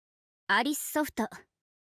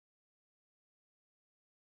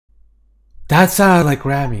That sounded like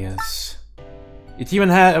Ramius. It even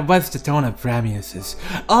had what's the tone of Ramius's.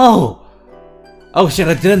 Oh! Oh shit,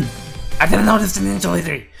 I didn't notice the ninja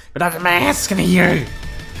leader without my ass gonna hear.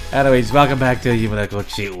 Anyways, welcome back to Evenicle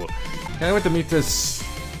Chiu. I went to meet this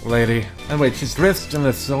lady. Anyway, she's dressed in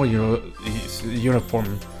a snow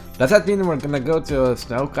uniform. Does that mean we're gonna go to a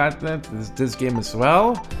snow continent this game as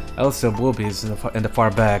well? Also, boobies in the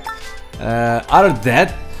far back. Other than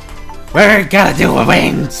that, we're gonna do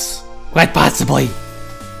wings! Quite possibly!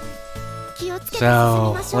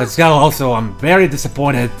 So, let's go. Also, I'm very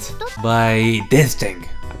disappointed by this thing.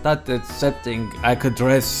 I thought that something I could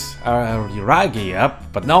dress Yuragi up,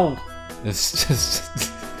 but no. It's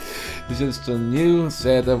just a new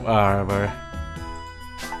set of armor.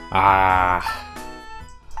 I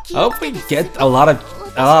hope we get a lot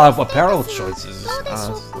of apparel choices,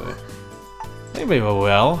 honestly. Maybe we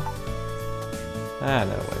will.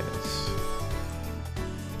 Anyways.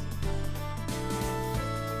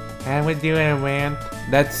 Can we do it, man?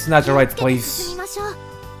 That's not the right place.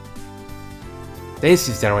 This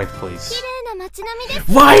is the right place.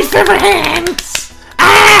 Why seven hands?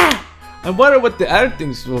 Ah! I wonder what the other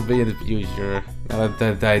things will be in the future. Now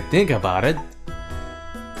that I think about it.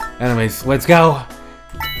 Anyways, let's go.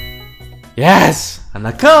 Yes! On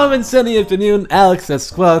a calm and sunny afternoon, Alex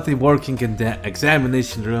is quietly working in the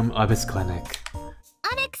examination room of his clinic.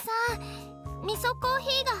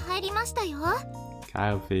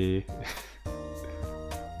 Coffee.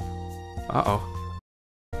 Uh-oh.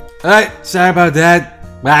 Alright, sorry about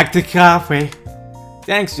that. Back to coffee.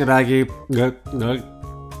 Thanks, Yuragi. Good.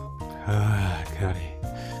 Ah, goody.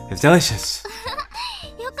 It's delicious.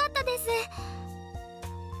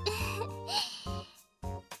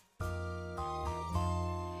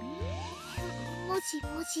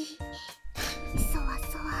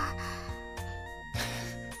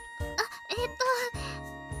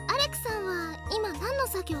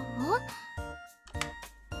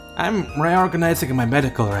 I'm reorganizing my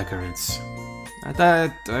medical records. I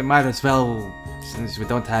thought I might as well, since we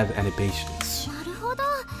don't have any patients.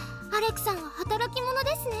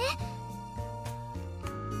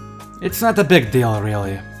 It's not a big deal,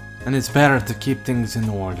 really, and it's better to keep things in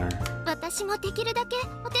order.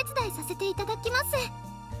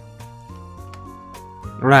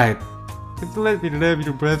 Right. Could you let me love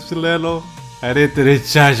your breath a little? I need to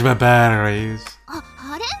recharge my batteries.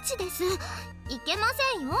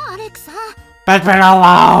 But we're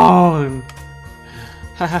alone!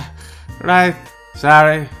 Right,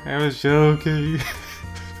 sorry, I was joking.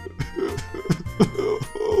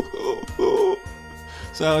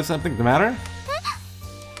 So, is something the matter?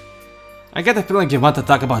 I get the feeling you want to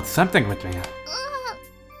talk about something with me.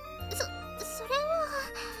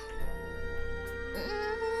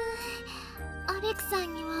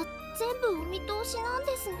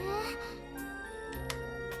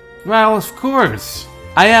 Well, of course.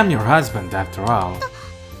 I am your husband, after all.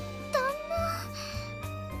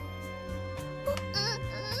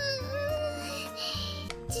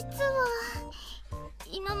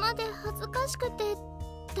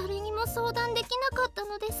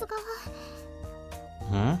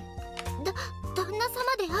 Huh?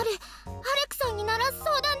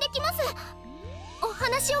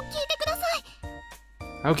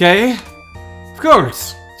 Okay. Of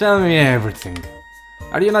course. Tell me everything.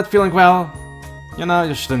 Are you not feeling well? You know,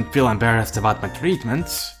 you shouldn't feel embarrassed about my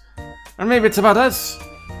treatments. Or maybe it's about us.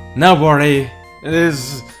 No worry. It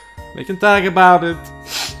is. We can talk about it.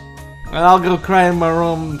 And I'll go cry in my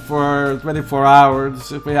room for 24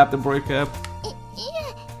 hours if we have to break up.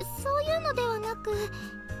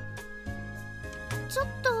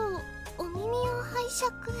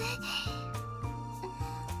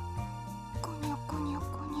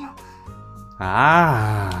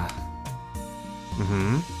 Ah.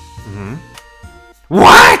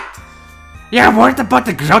 What? You're worried about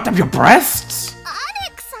the growth of your breasts?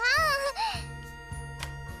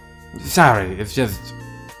 Sorry, it's just...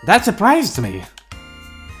 that surprised me.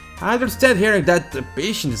 I understand hearing that the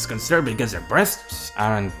patient is concerned because their breasts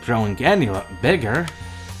aren't growing any bigger.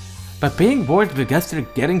 But being worried because they're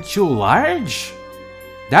getting too large?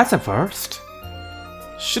 That's a first.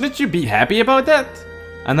 Shouldn't you be happy about that?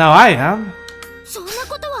 And now I am.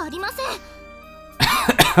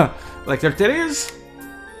 Like their titties?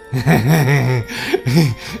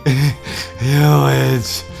 You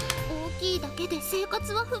witch.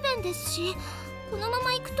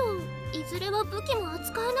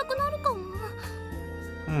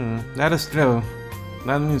 That is true.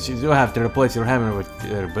 That means you do have to replace your hammer with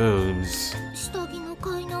your boobs.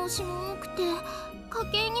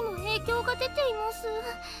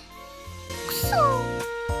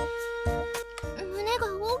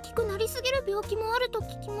 病気もあると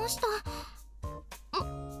聞きました。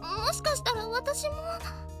もしかしたら私も。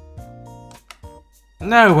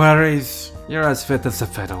No worries, you're as fit as a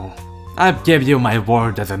fiddle. I give you my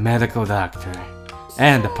word as a medical doctor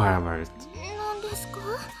and a pervert. 何ですか？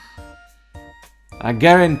 A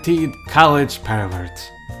guaranteed college pervert.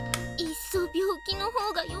 いっそ病気の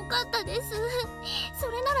方が良かったです。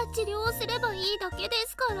それなら治療をすればいいだけで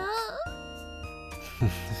すから。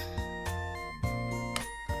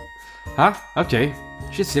Huh? Okay.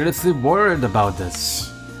 She's seriously worried about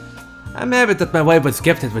this. I'm happy that my wife was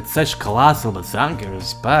gifted with such colossal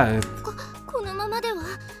bazonkers, but... このままでは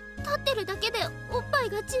立ってるだけでおっぱい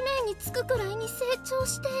が地面につくくらいに成長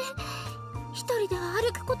して、一人では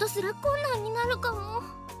歩くことすら困難になるかも。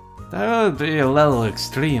That would be a little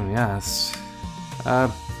extreme, yes.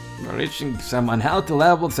 Reaching some unhealthy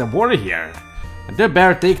levels of worry here. I do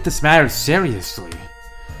better take this matter seriously.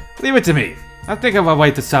 Leave it to me. I'll think of a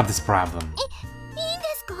way to solve this problem. いいんで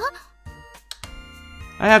すか？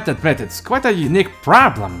 I have to admit, it's quite a unique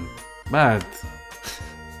problem, but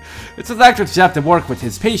it's a doctor's job to work with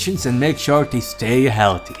his patients and make sure they stay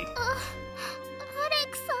healthy. アレ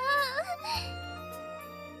クさん。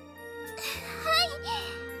は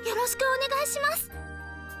い、よろしくお願いします。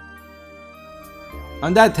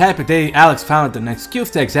 On that happy day, Alex found an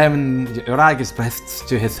excuse to examine Yuragi's breasts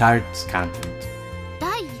to his heart's content.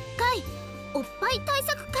 第1回おっぱい対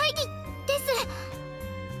策会議です。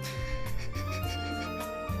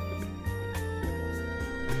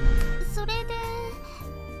それで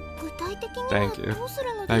具体的にはどうす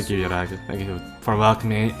るので Thank しょ you, う？ Yuragi. Thank you for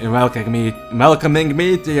welcoming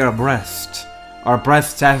me to your breast. Our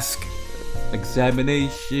breast task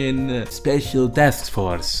examination special task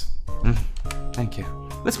force. Thank you.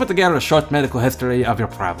 Let's put together a short medical history of your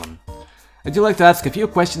problem. I'd like to ask a few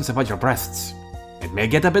questions about your breasts. It may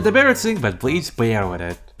get a bit embarrassing, but please bear with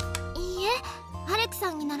it. いいえ、アレクさ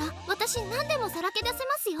んになら私何でもさらけ出せま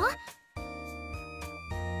すよ。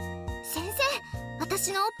先生、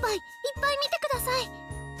私のおっぱいいっぱい見てください。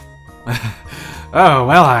Oh,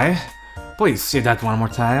 will I? Please say that one more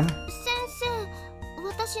time. 先生、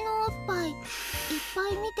私のおっぱいいっぱ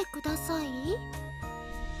い見てください。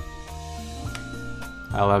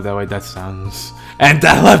 I love the way that sounds. And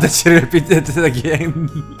I love that she repeated it again.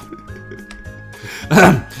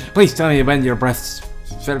 Please tell me when your breasts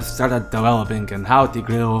first started developing and how they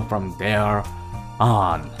grew from there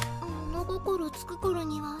on. 物心つく頃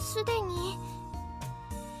にはすでに。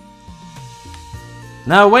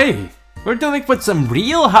 No way! We're dealing with some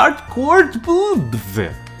real hardcore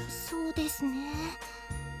boobs! そうですね。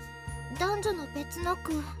男女の別な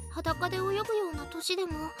く裸で泳ぐような年で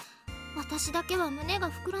も、私だけは胸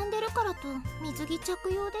が膨らんでるからと水着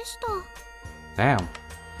着用でした。 Damn.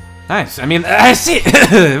 Nice. I mean, I see!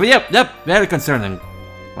 yep, very concerning.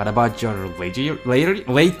 What about your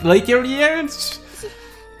later years?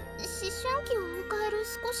 思春期を迎える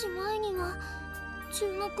少し前には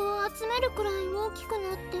注目を集めるくらい大きく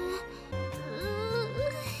なって、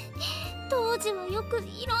当時はよく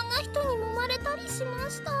いろんな人に揉まれたりしま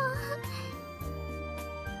した。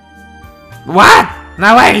 What?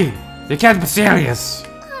 No way! You can't be serious!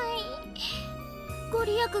 はい、ご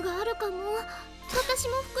利益があるかも、私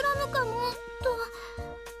も膨らむかもと、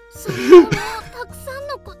それもたくさん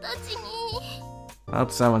の子たちに。 I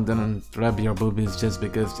hope someone didn't rub your boobies just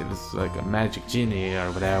because there's like a magic genie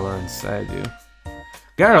or whatever inside you.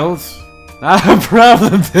 Girls, not a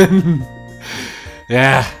problem then.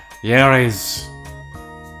 Yeah, Yuri's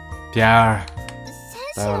pure.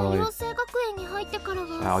 戦士の養成学園に入ってから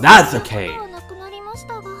は、 Oh, that's okay. はなくなりまし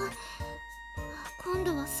たが、今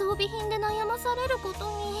度は装備品で悩まされること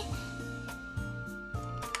に。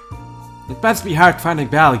 It must be hard finding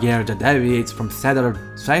ball gear that deviates from standard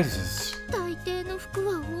sizes. 大抵の服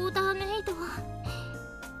はオーダーメイド。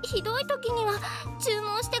ひどい時には注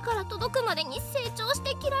文してから届くまでに成長し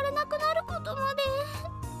て着られなくなることまで。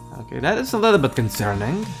 Okay, that is a little bit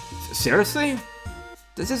concerning. Seriously?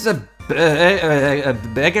 This is a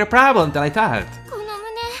bigger problem than I thought. この胸、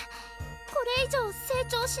これ以上成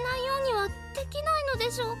長しないようにはできないので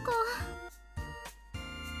しょうか。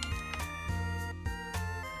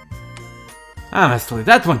 Honestly,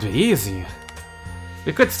 that won't be easy.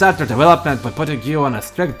 We could start your development by putting you on a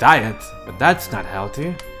strict diet, but that's not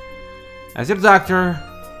healthy. As your doctor,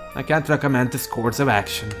 I can't recommend this course of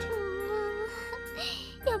action.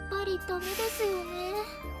 やっぱりダメですよね。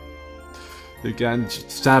 You can't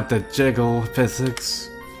stop the jiggle physics.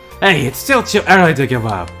 Hey, it's still too early to give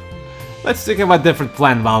up. Let's think of a different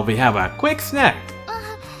plan while we have a quick snack.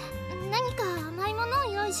 何か甘いものを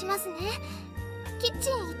用意しますね。キッ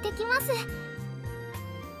チン行ってきます。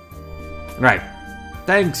 Right.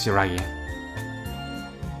 Thanks, Yuragi.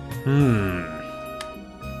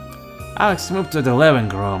 Alex moved to the living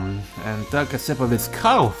room and took a sip of his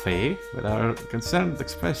coffee with a concerned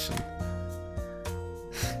expression.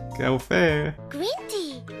 Coffee. Green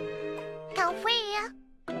tea. Coffee.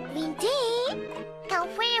 Green tea.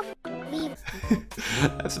 Coffee. Green.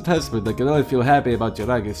 As a husband, I can only feel happy about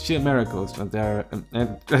Yuragi's sheer miracles and their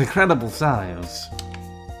incredible size.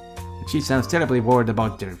 She sounds terribly worried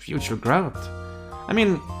about their future growth. I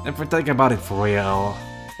mean, if we think about it for real,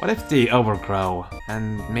 what if they overgrow?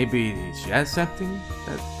 And maybe she has something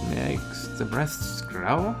that makes the breasts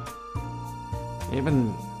grow?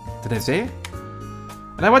 Even to this day?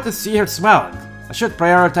 And I want to see her smiling. I should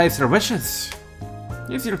prioritize her wishes.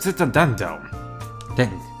 Easier said than done though.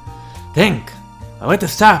 Think! I want to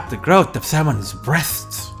stop the growth of someone's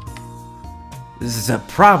breasts. This is a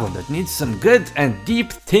problem that needs some good and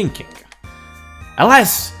deep thinking.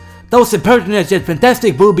 Alas, those impertinent yet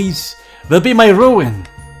fantastic boobies will be my ruin.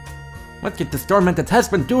 What can this tormented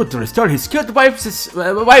husband do to restore his cute wife's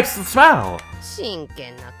smile? 真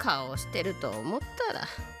剣な顔をしてると思ったら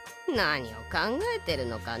何を考えてる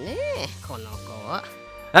のかねこの子は。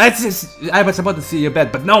I was about to see your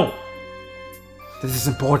bed, but no! This is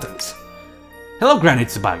important. Hello, Granny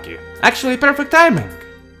Tsubaki. Actually, perfect timing.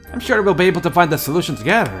 I'm sure we'll be able to find a solution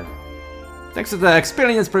together. Thanks to the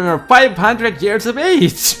experience from your 500 years of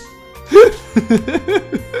age!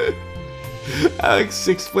 Alex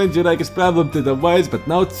explained Yuragi's problem to the wise but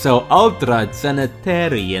not so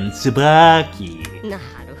ultra-sanitarian Tsubaki. な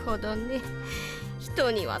るほどね。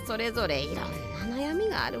人にはそれぞれいろんな悩み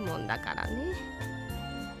があるもんだからね。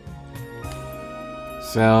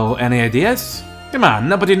So, any ideas? Come on,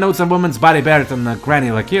 nobody knows a woman's body better than a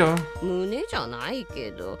granny like you. 胸じゃない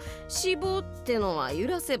けど、脂肪ってのは揺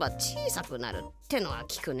らせば小さくなるってのは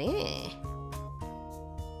聞くね。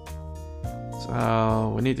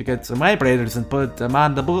So, we need to get some vibrators and put them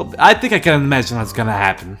on the boob. I think I can imagine what's gonna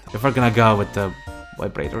happen if we're gonna go with the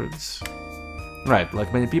vibrators. Right,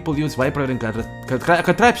 like many people use vibrating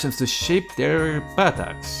contraptions to shape their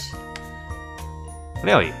buttocks.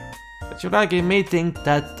 Really? But Yuragi may think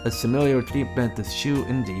that a similar treatment is shoe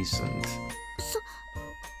indecent.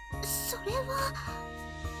 それ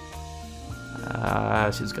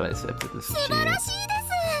は She's gonna accept it, isn't 素 she? 晴らしいで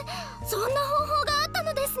す。そんな方法があった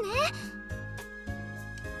のですね。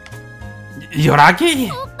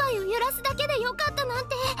 Yuragi? おっぱいを揺らすだけでよかったなん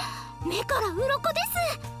て目から鱗です。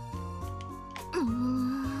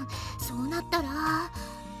そうなったらア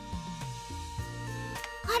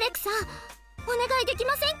レクさんお願いでき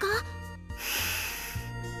ませんか？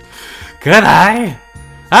 Could I?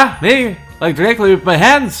 Ah, me? Like directly with my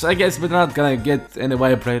hands? I guess we're not gonna get any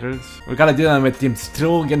vibrators. We're gonna do them with them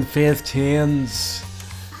strong and fast hands.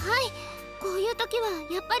 はい、こういう時は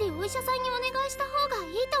やっぱりお医者さんにお願いした方が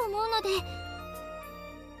いいと思うので。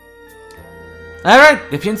 Alright,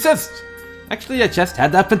 if you insist. Actually, I just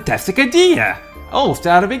had a fantastic idea. Oh, so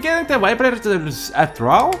are we getting the vibrators after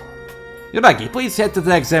all? Yuragi, please head to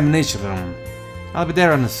the examination room. I'll be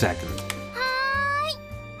there in a second.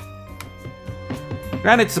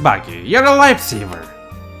 Granny Tsubaki, you're a lifesaver.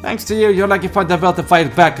 Thanks to you, Yuragi found the will to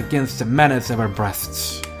fight back against the menace of her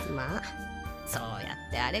breasts. まあ、そうや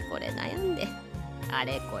ってあれこれ悩んで、あ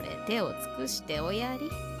れこれ手を尽くしておやり。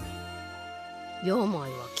病は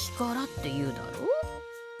気からって言うだろ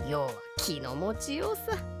う。要は気の持ちよう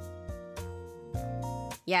さ。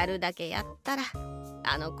やるだけやったら、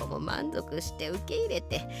あの子も満足して受け入れ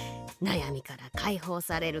て、悩みから解放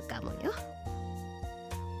されるかもよ。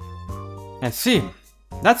I see.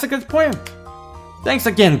 That's a good point. Thanks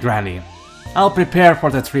again, Granny. I'll prepare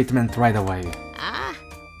for the treatment right away. あ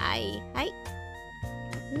あ、はいはい。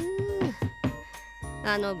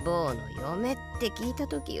あの坊の嫁って聞いた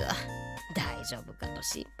ときは大丈夫かと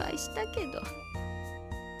心配したけど。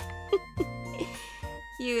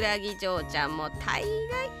ゆらぎ嬢ちゃんも大概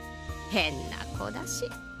変な子だし、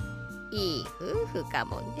いい夫婦か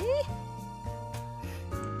もね。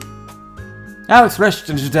Alex rushed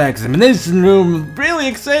into the examination room really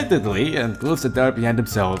excitedly and closed the door behind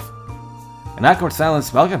himself. An awkward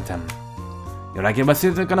silence welcomed him. Yuragi was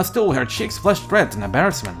sitting on a stool, her cheeks flushed red in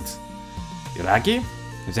embarrassment. Yuragi?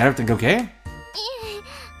 Is everything okay? いえ、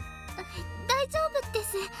大丈夫で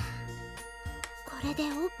す。これで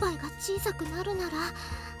おっぱいが小さくなるなら、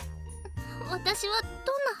私はど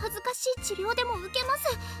んな恥ずかしい治療でも受けま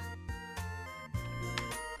す。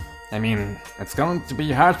I mean, it's going to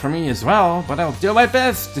be hard for me as well, but I'll do my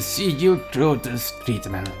best to see you through this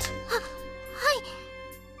treatment. は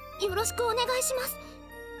い、よろしくお願いします。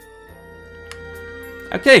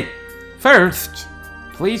 Okay, first,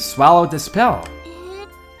 please swallow this pill. こ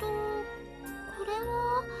れ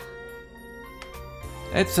は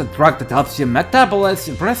It's a drug that helps you metabolize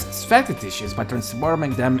your breast's fatty tissues by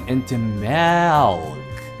transforming them into milk.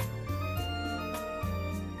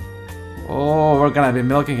 Oh, we're gonna be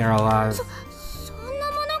milking her a lot. そん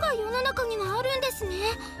なものが世の中にはあるんです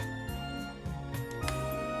ね。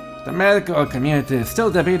 The medical community is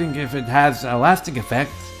still debating if it has a lasting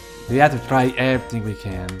effect. We have to try everything we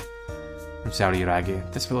can. I'm sorry, Yuragi.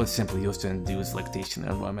 This pill is simply used to induce lactation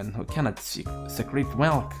in women who cannot secrete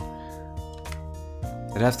milk.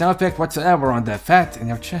 It has no effect whatsoever on the fat in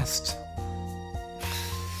your chest.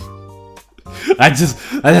 I just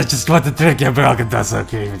want to drink your milk and that's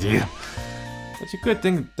okay with you. But you could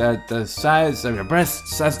think that the size of your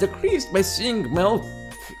breasts has decreased by seeing milk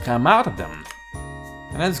come out of them.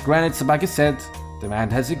 And as Granny Tsubaki said, the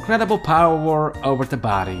mind has incredible power over the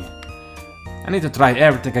body. I need to try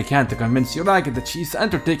everything I can to convince Yuragi that she's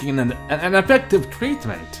undertaking an effective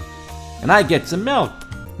treatment. And I get some milk.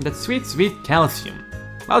 And that sweet, sweet calcium.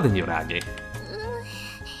 Well then, Yuragi.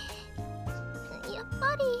 やっ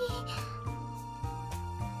ぱりい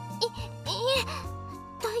え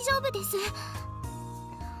大丈夫です。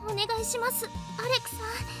お願いします、アレクさん。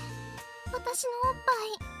私のおっぱ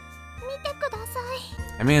い見てくださ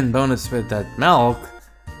い。 I mean, bonus with that milk,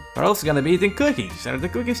 we're also gonna be eating cookies. Are the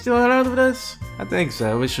cookies still around with us? I think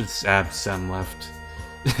so. We should have some left.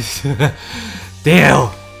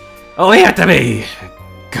 Deal! Oh, leave it to me!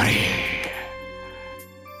 Goody!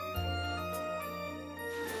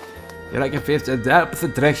 Yuragi faced in the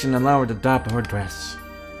opposite direction and lowered the top of her dress.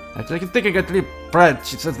 After thinking a deep breath,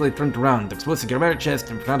 she suddenly turned around, exposing her bare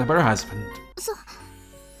chest in front of her husband. そ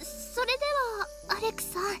れではアレク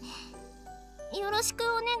さん、よろしくお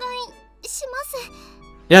願いします。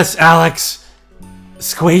 Yes, Alex!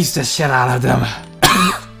 Squeeze the shit out of them!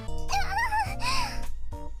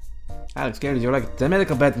 Alex carried Yuragi to the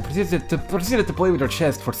medical bed and proceeded to play with her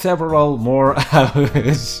chest for several more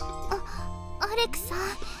hours. アレクさん、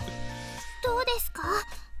どうですか？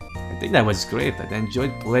 I think that was great. I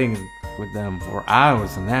enjoyed playing with them for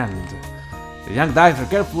hours on end. The young doctor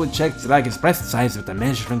carefully checked Yuragi's breast size with a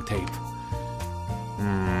measuring tape.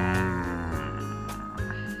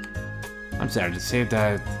 I'm sorry to say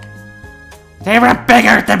that they were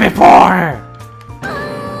bigger than before!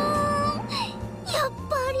 やっ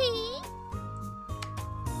ぱり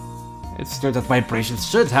It's true that vibrations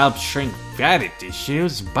should help shrink fatty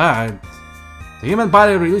tissues, but the human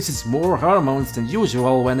body releases more hormones than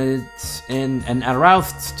usual when it's in an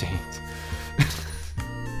aroused state.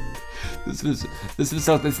 This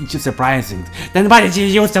result isn't too surprising. Then why did you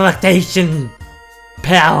use the lactation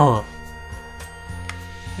pill?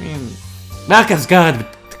 I mean, milk is good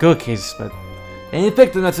with cookies, but the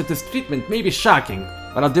effectiveness of this treatment may be shocking.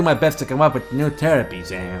 But I'll do my best to come up with new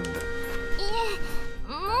therapies and... いえ、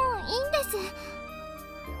もういいんです。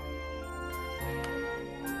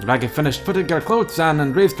 Yuragi finished putting her clothes on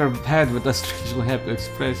and raised her head with a strangely happy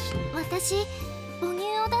expression. 私、母乳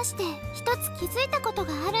を出して一つ気づいたこと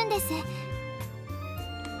があるんです。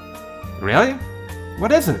 Really?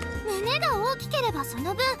 What is it? 胸が大きければそ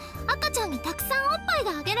の分赤ちゃんにたくさんおっぱい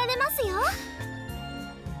があげられますよ。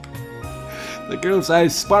 The girl's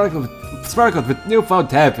eyes sparkled with newfound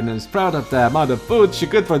happiness, proud of the amount of food she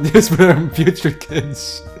could produce for her future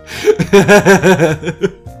kids.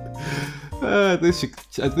 At least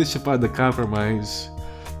she found a compromise.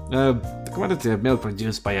 The quantity of milk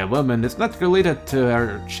produced by a woman is not related to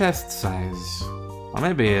her chest size. Or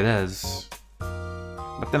maybe it is.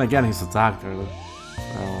 But then again, he's a doctor.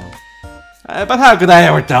 But how could I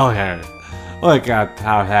ever tell her? Look at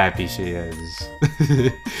how happy she is.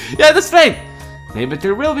 Yeah, that's right! Maybe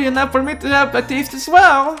there will be enough for me to have a taste as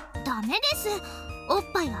well! ダメです。おっ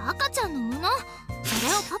ぱいは赤ちゃんのもの。そ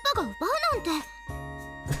れをパパが奪うなんて。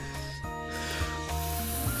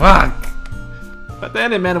Fuck! But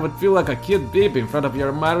any man would feel like a cute baby in front of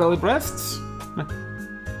your motherly breasts.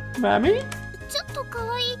 Mommy? ちょっと可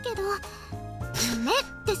愛いけど、ダメ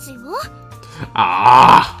ですよ。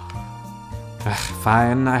Ah!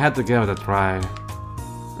 Fine, I had to give it a try.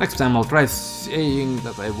 Next time I'll try saying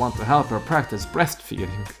that I want to help her practice breastfeeding.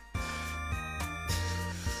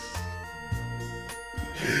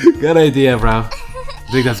 Good idea, bro. I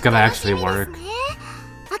think that's gonna actually work.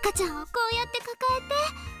 赤ちゃんをこうやって抱えて、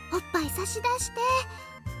おっぱい差し出して。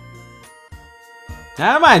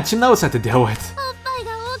 Never mind, she knows how to do it. おっぱい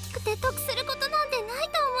が大きくて得することなんてない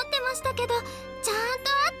と思ってましたけど、ちゃん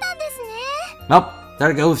とあったんですね。 Nope,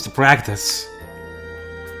 there goes the practice.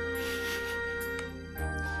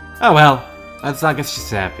 Oh well, as long as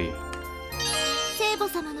she's happy. 聖母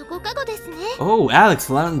様のご加護ですね。 Oh, Alex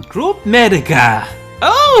learned Group Medica!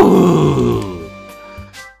 Oh!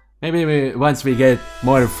 Maybe once we get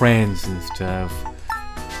more friends and stuff.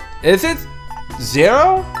 Is it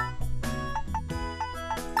 0?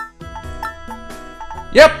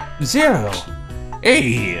 Yep, 0.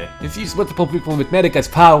 Hey, if you use multiple people with Medica's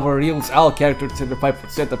power, heals all characters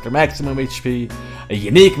 75% of their maximum HP, a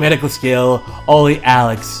unique medical skill only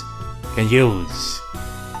Alex can use.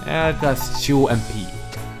 And it costs 2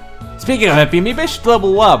 MP. Speaking of MP, maybe I should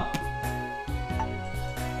level up.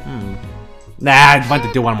 Nah, I want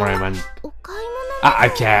to do one more event. I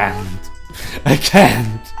can't. I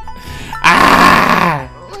can't. Ah!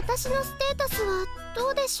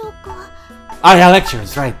 Oh yeah,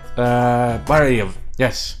 lectures, right. Where are you?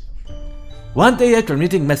 Yes. One day after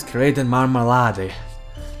meeting Masquerade and Marmalade,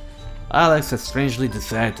 Alex has strangely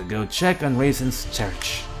decided to go check on Raisin's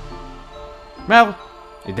church. Well,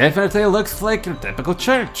 it definitely looks like your typical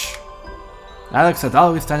church. Alex had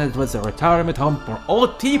always thought it was a retirement home for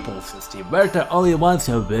old people since they were the only ones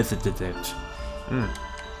who visited it.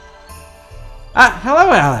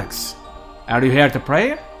 Hello Alex! Are you here to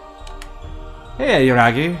pray? Hey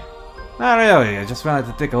Yuragi. Not really, I just wanted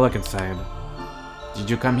to take a look inside. Did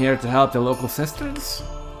you come here to help the local sisters?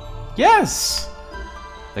 Yes!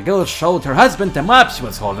 The girl showed her husband the mop she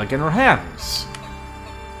was holding in her hands.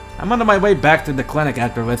 I'm on my way back to the clinic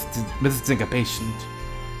after visiting a patient.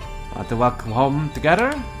 Want to walk home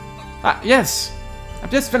together? Yes!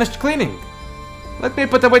 I've just finished cleaning. Let me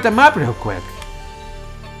put away the mop real quick.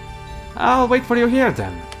 I'll wait for you here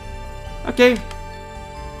then. Okay.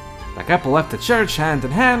 The couple left the church hand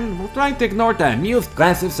in hand, while trying to ignore the amused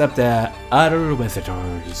glances of the other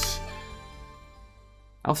visitors.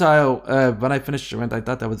 Also, when I finished the event, I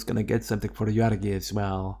thought I was gonna get something for the Yuragi as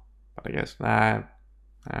well. But I guess not.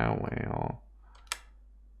 Oh well.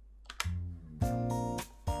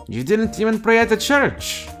 You didn't even pray at the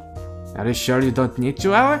church. Are you sure you don't need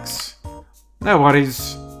to, Alex? No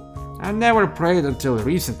worries. I never prayed until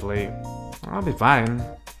recently. I'll be fine.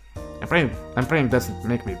 I'm praying doesn't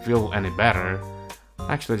make me feel any better.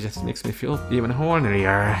 Actually, it just makes me feel even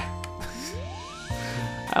hornier.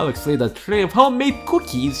 Alex laid a tray of homemade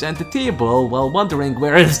cookies on the table while wondering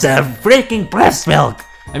where is the freaking breast milk?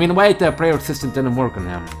 I mean, why the prayer system didn't work on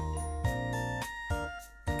him.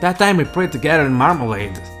 That time we prayed together in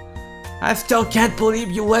Marmalade. I still can't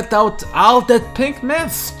believe you let out all that pink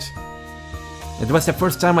mist. It was the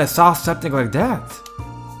first time I saw something like that.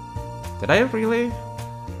 Did I really?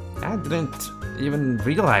 I didn't even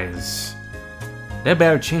realize. They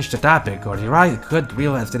better change the topic, or Yuragi could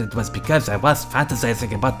realize that it was because I was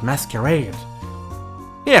fantasizing about Masquerade.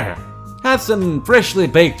 Here, have some freshly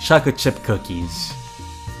baked chocolate chip cookies.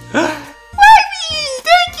 Mommy!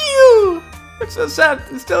 Thank you! They're so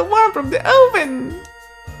soft and still warm from the oven!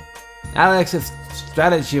 Alex's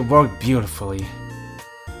strategy worked beautifully.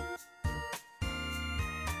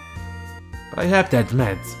 But I have to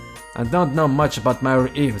admit, I don't know much about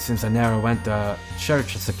Myra Eve since I never went to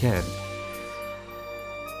church as a kid.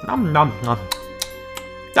 Nom nom nom.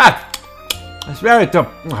 That! It's very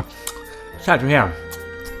tough. Shut here.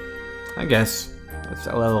 I guess it's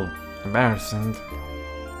a little embarrassing.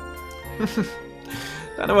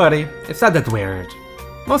 Don't worry, it's not that weird.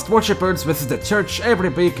 Most worshippers visit the church every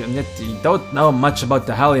week and yet you don't know much about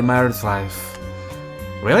the Holy Mother's life.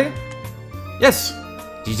 Really? Yes!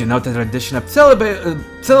 Did you know that the tradition of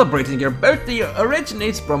celebrating your birthday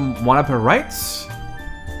originates from one of her rites?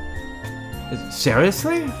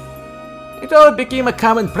 Seriously? It all became a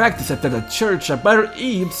common practice after the church of Mother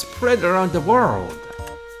Eve spread around the world.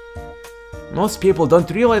 Most people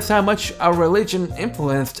don't realize how much our religion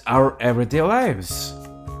influenced our everyday lives.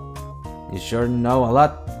 You sure know a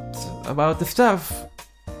lot about the stuff.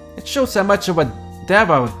 It shows how much of a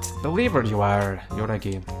devout believer you are,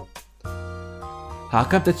 Yuragi. How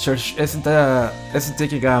come the church isn't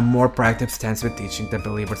taking a more proactive stance with teaching the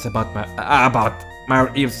believers about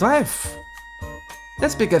Mother Eve's life?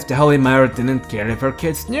 That's because the Holy Mother didn't care if her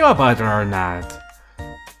kids knew about her or not.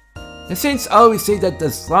 The saints always say that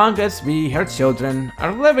as long as we, her children,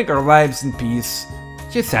 are living our lives in peace,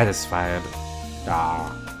 she's satisfied.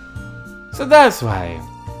 So that's why.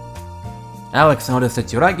 Alex noticed that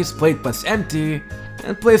Yuragi's plate was empty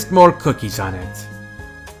and placed more cookies on it.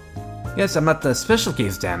 Guess I'm not the special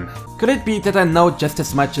case then. Could it be that I know just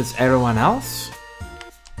as much as everyone else?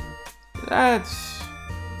 That's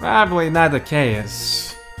probably not the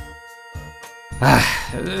case.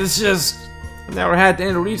 It's just I never had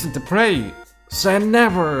any reason to pray, so I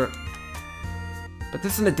never... But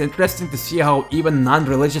isn't it interesting to see how even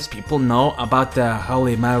non-religious people know about the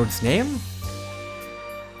Holy Mother's name?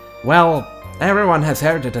 Well, everyone has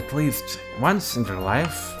heard it at least once in their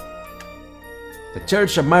life. The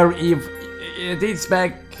Church of Mother Eve dates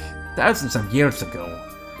back thousands of years ago,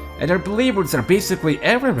 and her believers are basically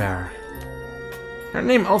everywhere. Her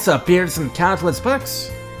name also appears in countless books,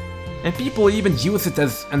 and people even use it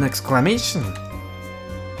as an exclamation.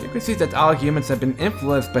 You can see that all humans have been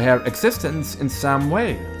influenced by her existence in some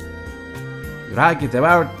way. Yuragi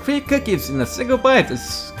devoured 3 cookies in a single bite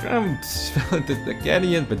as crumbs fell into the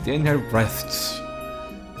canyon within her breasts.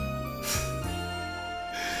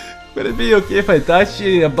 Would it be okay if I touch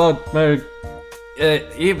you about my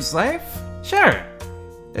Eve's life? Sure,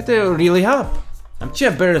 that will really help. I'm too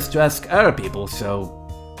embarrassed to ask other people, so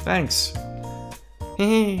thanks.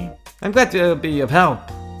 I'm glad to be of help.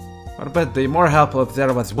 What about the more helpful if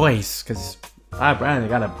there was voice, cause I apparently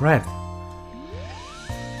got a breath.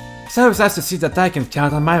 So it's nice to see that I can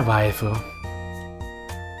count on my waifu.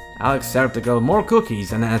 Alex served the girl more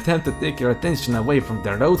cookies in an attempt to take her attention away from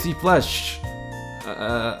the rosy flush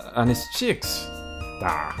on his cheeks.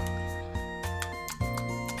 Ah.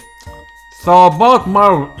 So about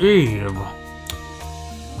my Eve.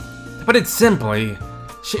 To put it simply,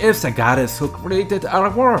 she is a goddess who created our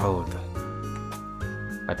world.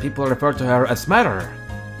 But people refer to her as Mother,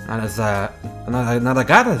 not as not a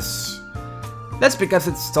goddess. That's because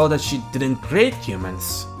it's told that she didn't create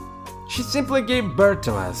humans. She simply gave birth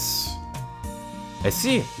to us. I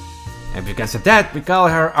see. And because of that, we call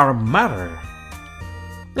her our Mother.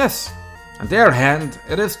 Yes. On the other hand,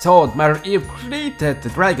 it is told Mother Eve created the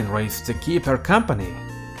dragon race to keep her company.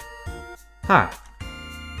 Huh.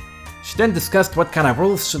 She then discussed what kind of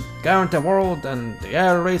rules should govern the world and the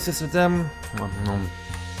other races with them.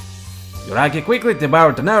 Yuragi quickly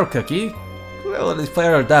devoured another cookie, clearly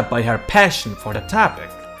flared up by her passion for the topic.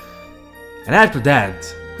 And after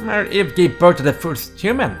that, Mother Eve gave birth to the first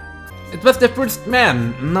human. It was the first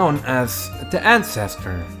man known as the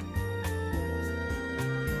Ancestor.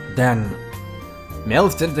 Then,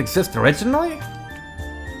 males didn't exist originally?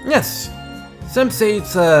 Yes, some say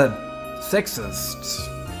it's a sexist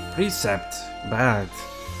precept, but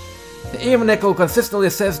the Evenicle consistently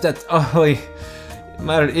says that only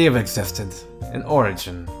Mother Eve existed in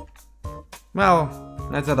origin. Well,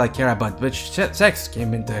 not that I care about which sex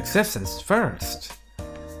came into existence first.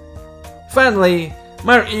 Finally,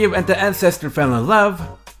 Mother Eve and the Ancestor fell in love,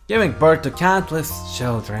 giving birth to countless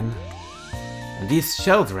children. And these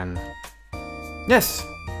children... Yes,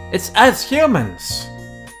 it's us humans!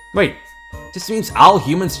 Wait, this means all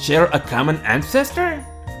humans share a common ancestor?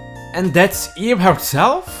 And that's Eve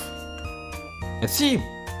herself? I see.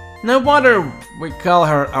 No wonder we call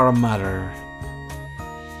her our Mother.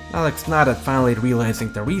 Alex nodded, finally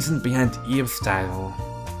realizing the reason behind Eve's title.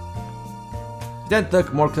 He then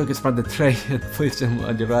took more cookies from the tray and placed them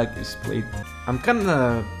on Yuragi's plate. I'm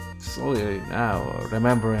kinda slowly now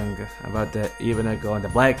remembering about the Evenicle and the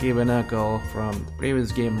Black Evenicle from the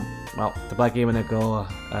previous game. Well, the Black Evenicle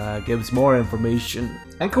gives more information.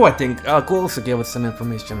 And Ku, I think, Ku also gave us some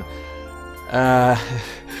information.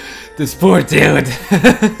 This poor dude.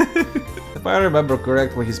 If I remember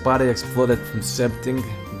correctly, his body exploded from something,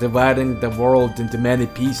 dividing the world into many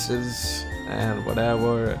pieces and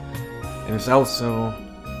whatever. And it's also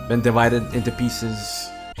been divided into pieces.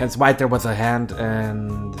 Hence why there was a hand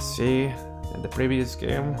and the sea in the previous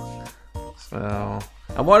game. So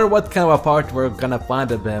I wonder what kind of a part we're gonna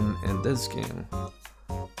find of him in this game.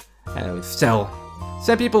 Anyway, still,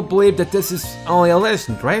 some people believe that this is only a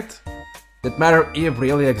legend, right? Did Mother Eve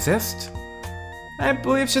really exist? I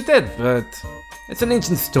believe she did, but it's an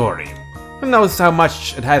ancient story. Who knows how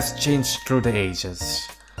much it has changed through the ages.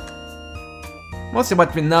 Most of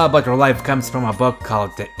what we know about her life comes from a book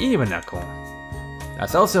called the Evenicle.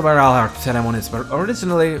 That's also where all her ceremonies were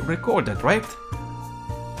originally recorded, right?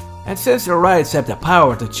 And since her rites have the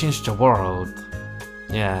power to change the world,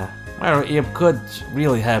 yeah, Mother Eve could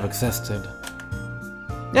really have existed.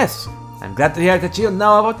 Yes, I'm glad to hear that you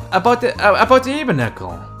know about the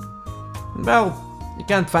Evenicle. Well, you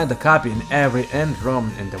can't find a copy in every end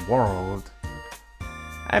room in the world.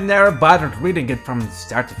 I've never bothered reading it from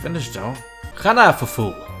start to finish though.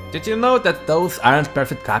 Hanafufu, did you know that those aren't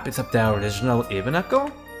perfect copies of the original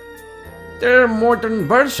Evenicle? They're modern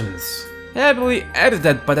versions, heavily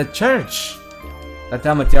edited by the church. That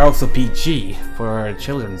time they're also PG, for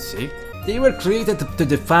children's sake. They were created to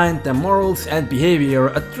define the morals and behavior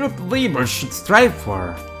a true believer should strive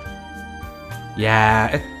for. Yeah,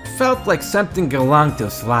 it felt like something along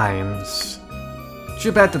those lines.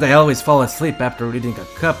 Too bad that I always fall asleep after reading a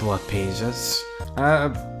couple of pages.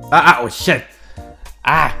 Oh shit!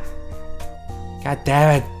 Ah! God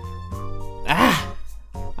damn it!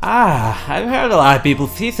 I've heard a lot of people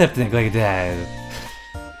see something like that.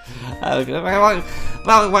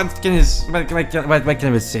 Well, what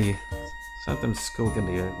can we say? Sometimes school can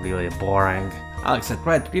be really boring. Alex had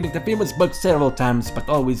tried reading the famous book several times, but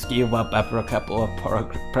always gave up after a couple of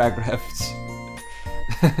paragraphs.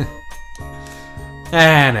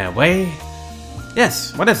 Anyway,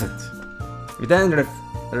 yes, what is it? We then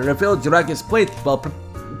refilled Yuragi's plate while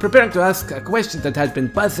preparing to ask a question that had been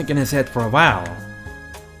buzzing in his head for a while.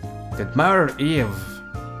 Could Mother Eve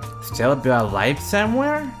still be alive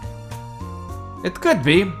somewhere? It could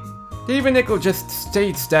be. The Evenicle just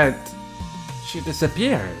states that she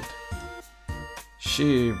disappeared.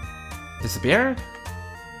 She disappeared?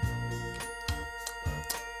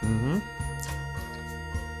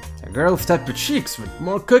 The girl stuffed her cheeks with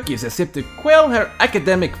more cookies as if to quell her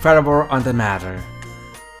academic fervor on the matter.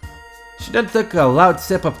 She then took a loud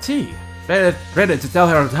sip of tea, ready to tell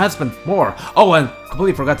her husband more. Oh, and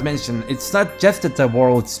completely forgot to mention, it's not just that the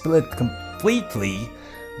world split completely,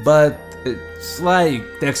 but it's like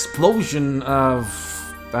the explosion of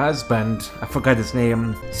the husband, I forgot his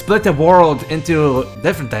name, split the world into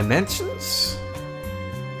different dimensions?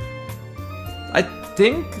 I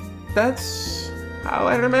think that's how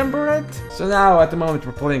I remember it. So now at the moment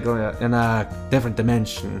we're playing in a different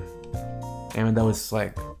dimension. Even though it's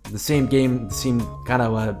like the same game, the same kind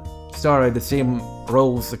of story, the same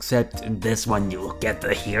roles, except in this one you get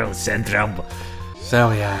the hero syndrome.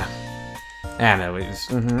 So yeah. Anyways,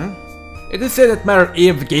 It is said that Mother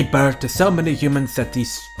Eve gave birth to so many humans that they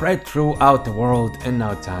spread throughout the world in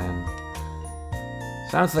no time.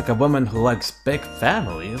 Sounds like a woman who likes big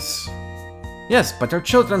families. Yes, but her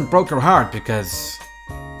children broke her heart because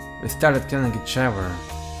we started killing each other.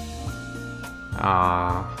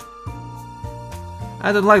 Ah,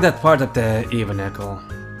 I don't like that part of the Evenicle.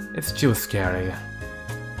 It's too scary.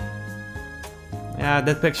 Yeah,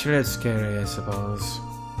 that picture is scary, I suppose.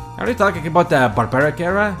 Are we talking about the barbaric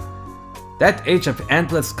era? That age of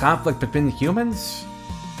endless conflict between humans?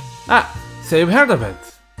 Ah, so you've heard of it?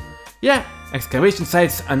 Yeah, excavation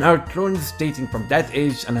sites unearthed ruins dating from that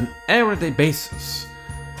age on an everyday basis.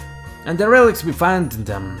 And the relics we find in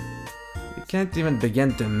them, you can't even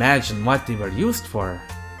begin to imagine what they were used for.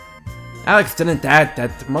 Alex didn't add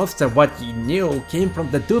that most of what he knew came from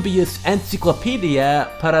the dubious Encyclopedia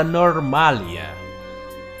Paranormalia.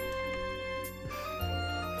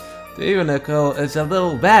 The Evenicle is a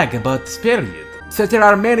little vague about this period, so there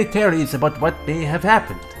are many theories about what may have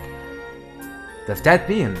happened. Does that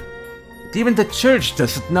mean that even the church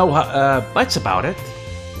doesn't know much about it?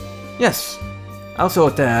 Yes. Also,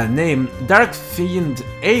 the name Dark Fiend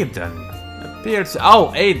Aiden appears.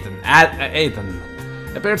 Oh, Aiden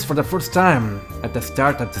appears for the first time at the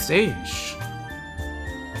start of this age.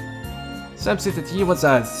 Some say that he was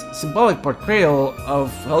a symbolic portrayal of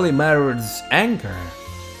Holy Mother's anger.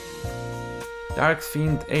 Dark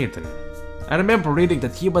Fiend Aiden. I remember reading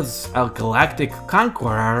that he was a galactic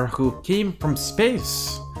conqueror who came from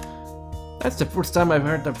space. That's the first time I've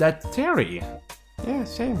heard of that theory. Yeah,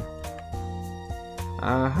 same.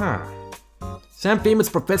 Some famous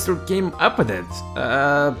professor came up with it.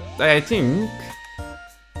 I think.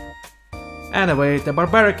 Anyway, the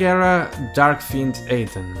barbaric era, Dark Fiend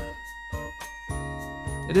Aiden.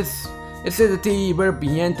 It said that they were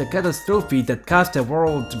behind the catastrophe that caused the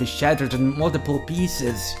world to be shattered in multiple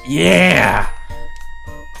pieces. Yeah!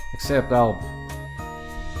 Except,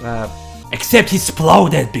 except he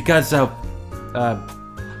exploded because of,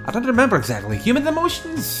 I don't remember exactly. Human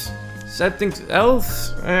emotions? Something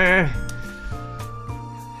else?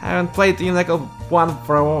 Haven't played the Evenicle 1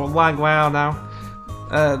 for a long while now.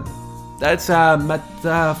 That's a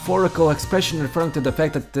metaphorical expression referring to the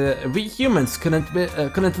fact that we humans couldn't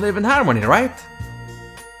live in harmony, right?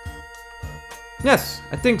 Yes,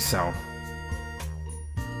 I think so.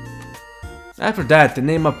 After that, the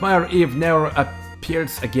name of Mother Eve never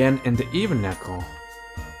appears again in the Evenicle.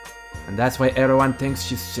 And that's why everyone thinks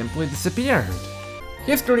she simply disappeared.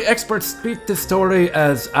 History experts treat this story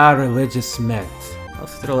as a religious myth.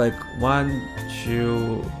 Let's do like 1,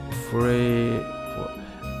 2, 3, 4.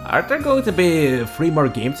 Are there going to be 3 more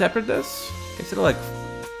games after this? Consider like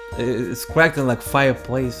it's cracked in like 5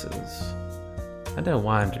 places. I don't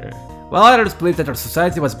wonder. Well, others believe that our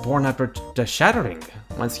society was born after the shattering,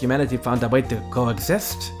 once humanity found a way to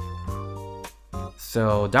coexist.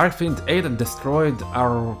 So Dark Fiend Aiden destroyed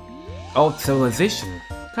our old civilization,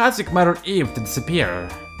 causing Mother Eve to disappear.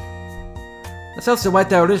 That's also why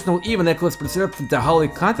the original Evenicle is preserved in the Holy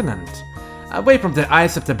Continent, away from the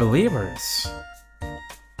eyes of the believers.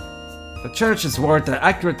 The church is worried that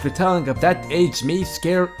accurate retelling of that age may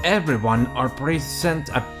scare everyone or present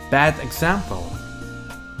a bad example.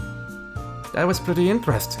 That was pretty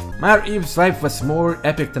interesting. Mother Eve's life was more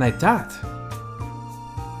epic than I thought.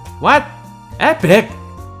 What? Epic?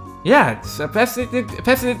 Yeah, it's a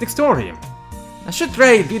fascinating story. I should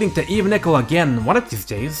try reading the Evenicle again one of these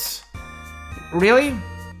days. Really?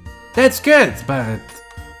 That's good, but...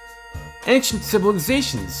 Ancient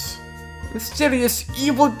civilizations. Mysterious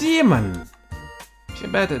evil demon. Too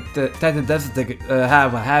bad that it doesn't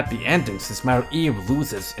have a happy ending since Mother Eve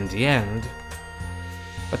loses in the end.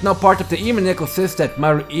 But no part of the Evenicle says that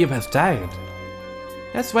Mother Eve has died.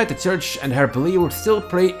 That's why the church and her believers still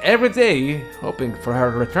pray every day, hoping for her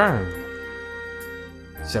return.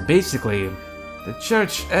 So basically, the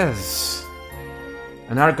church is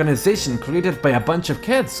an organization created by a bunch of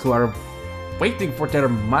kids who are waiting for their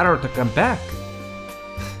mother to come back.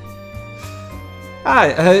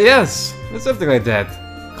 Yes, something like that.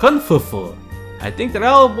 Kunfufu. I think they're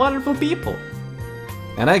all wonderful people.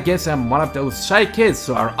 And I guess I'm one of those shy kids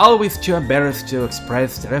who are always too embarrassed to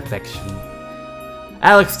express their affection.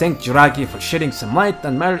 Alex thanked Yuragi for shedding some light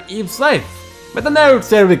on Mother Eve's life, with another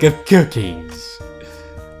serving of cookies.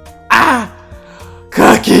 Ah!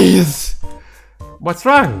 Cookies! What's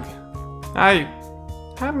wrong?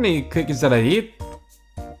 How many cookies did I eat?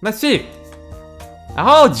 Let's see. A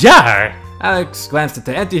whole jar! Alex glanced at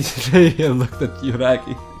the empty tray and looked at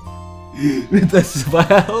Yuragi with a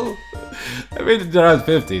smile. I made it around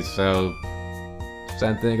 50, so...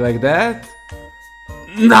 something like that?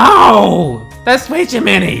 No! That's way too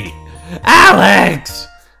many! Alex!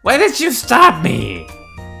 Why did you stop me?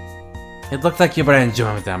 It looked like you were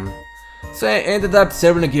enjoying them, so I ended up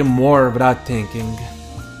serving you more without thinking.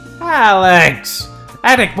 Alex!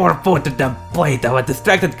 Adding more food to the plate of a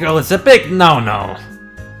distracted girl is a big no-no.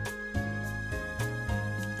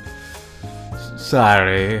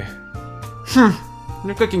 Sorry.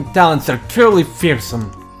 Your cooking talents are truly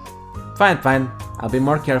fearsome. Fine. I'll be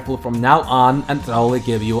more careful from now on and only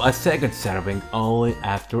give you a second serving only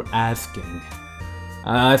after asking.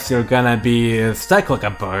 Unless you're gonna be stuck like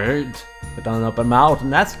a bird with an open mouth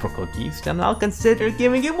and ask for cookies, then I'll consider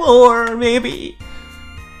giving you more, maybe.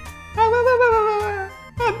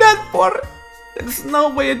 I'm done for it. There's no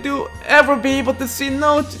way you'd ever be able to say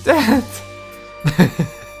no to that.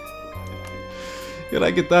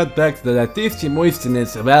 Yuragi thought back to the tasty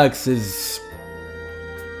moistness of Alex's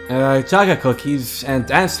chocolate cookies and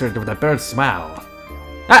answered with a bird smile.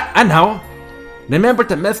 I know! Remember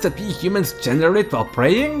the mess that we humans generate while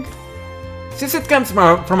praying? Since it comes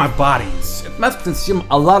from our bodies, it must consume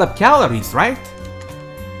a lot of calories, right?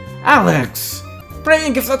 Alex!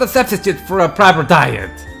 Praying is not a substitute for a proper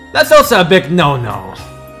diet. That's also a big no-no.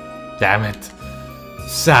 Damn it.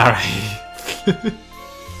 Sorry.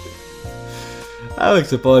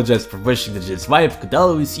 Alex apologized for wishing that his wife could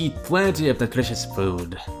always eat plenty of nutritious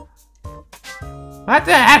food. What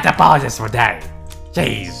do I have to apologize for that?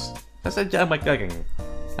 Jeez, that's a job by cooking.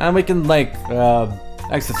 And we can like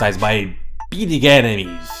exercise by beating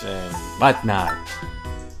enemies and whatnot.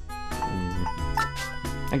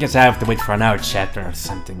 I guess I have to wait for another chapter or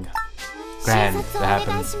something grand to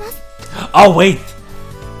happen. Oh wait!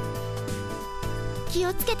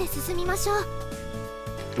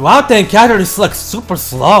 Wow, the encounter just looks super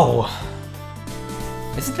slow.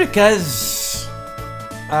 Is it because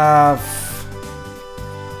of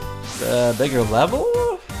the bigger level?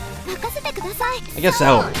 I guess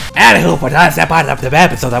so. Anywho, for the last part of the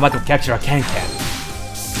episode, I want to capture a can-can.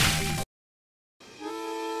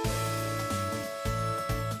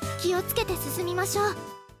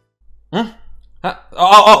 Hmm?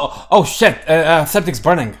 Oh shit, something's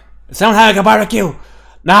burning. Someone having a barbecue!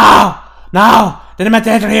 No! Didn't meant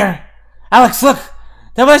to enter here! Alex, look!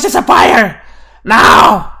 There was just a fire!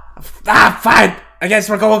 No! Fine! I guess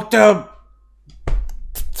we're going to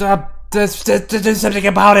do something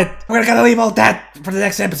about it! We're gonna leave all that for the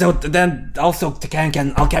next episode, and then also the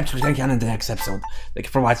can-can. I'll capture the can-can in the next episode. Thank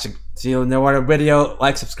you for watching. See you in the other video.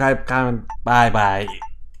 Like, subscribe, comment. Bye-bye.